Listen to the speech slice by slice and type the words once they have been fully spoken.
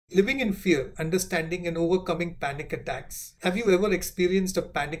Living in fear, understanding and overcoming panic attacks. Have you ever experienced a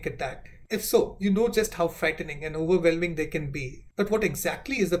panic attack? If so, you know just how frightening and overwhelming they can be. But what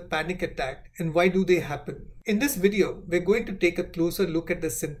exactly is a panic attack and why do they happen? In this video, we're going to take a closer look at the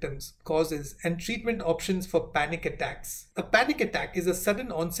symptoms, causes, and treatment options for panic attacks. A panic attack is a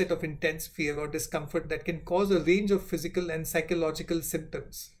sudden onset of intense fear or discomfort that can cause a range of physical and psychological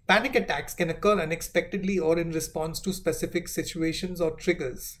symptoms. Panic attacks can occur unexpectedly or in response to specific situations or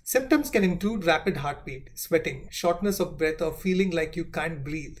triggers. Symptoms can include rapid heartbeat, sweating, shortness of breath or feeling like you can't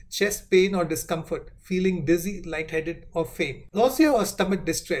breathe, chest pain or discomfort, feeling dizzy, lightheaded or faint, nausea or stomach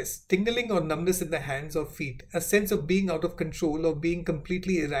distress, tingling or numbness in the hands or feet, a sense of being out of control or being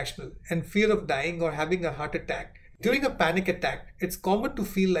completely irrational, and fear of dying or having a heart attack. During a panic attack, it's common to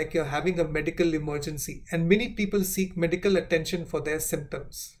feel like you're having a medical emergency, and many people seek medical attention for their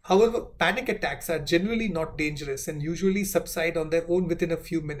symptoms. However, panic attacks are generally not dangerous and usually subside on their own within a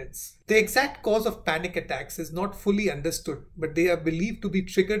few minutes. The exact cause of panic attacks is not fully understood, but they are believed to be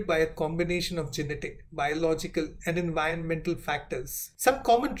triggered by a combination of genetic, biological, and environmental factors. Some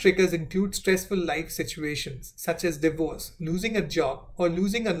common triggers include stressful life situations, such as divorce, losing a job, or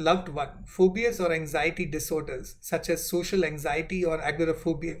losing a loved one, phobias or anxiety disorders, such as social anxiety or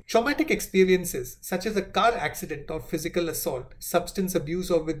agoraphobia, traumatic experiences, such as a car accident or physical assault, substance abuse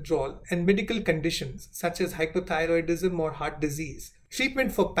or withdrawal, and medical conditions, such as hypothyroidism or heart disease.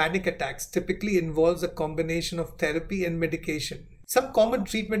 Treatment for panic attacks typically involves a combination of therapy and medication. Some common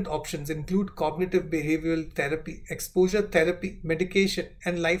treatment options include cognitive behavioral therapy, exposure therapy, medication,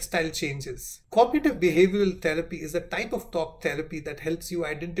 and lifestyle changes. Cognitive behavioral therapy is a type of talk therapy that helps you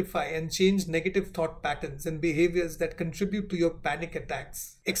identify and change negative thought patterns and behaviors that contribute to your panic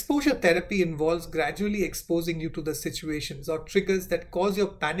attacks. Exposure therapy involves gradually exposing you to the situations or triggers that cause your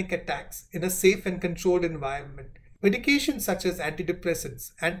panic attacks in a safe and controlled environment. Medications such as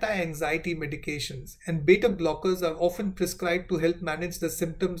antidepressants, anti-anxiety medications, and beta blockers are often prescribed to help manage the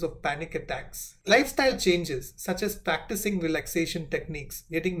symptoms of panic attacks. Lifestyle changes such as practicing relaxation techniques,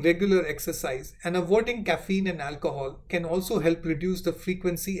 getting regular exercise, and avoiding caffeine and alcohol can also help reduce the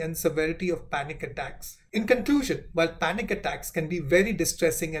frequency and severity of panic attacks. In conclusion, while panic attacks can be very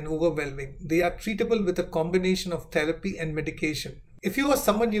distressing and overwhelming, they are treatable with a combination of therapy and medication. If you or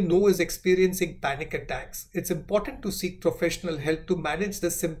someone you know is experiencing panic attacks, it's important to seek professional help to manage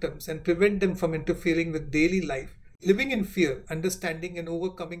the symptoms and prevent them from interfering with daily life. Living in fear, understanding and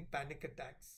overcoming panic attacks.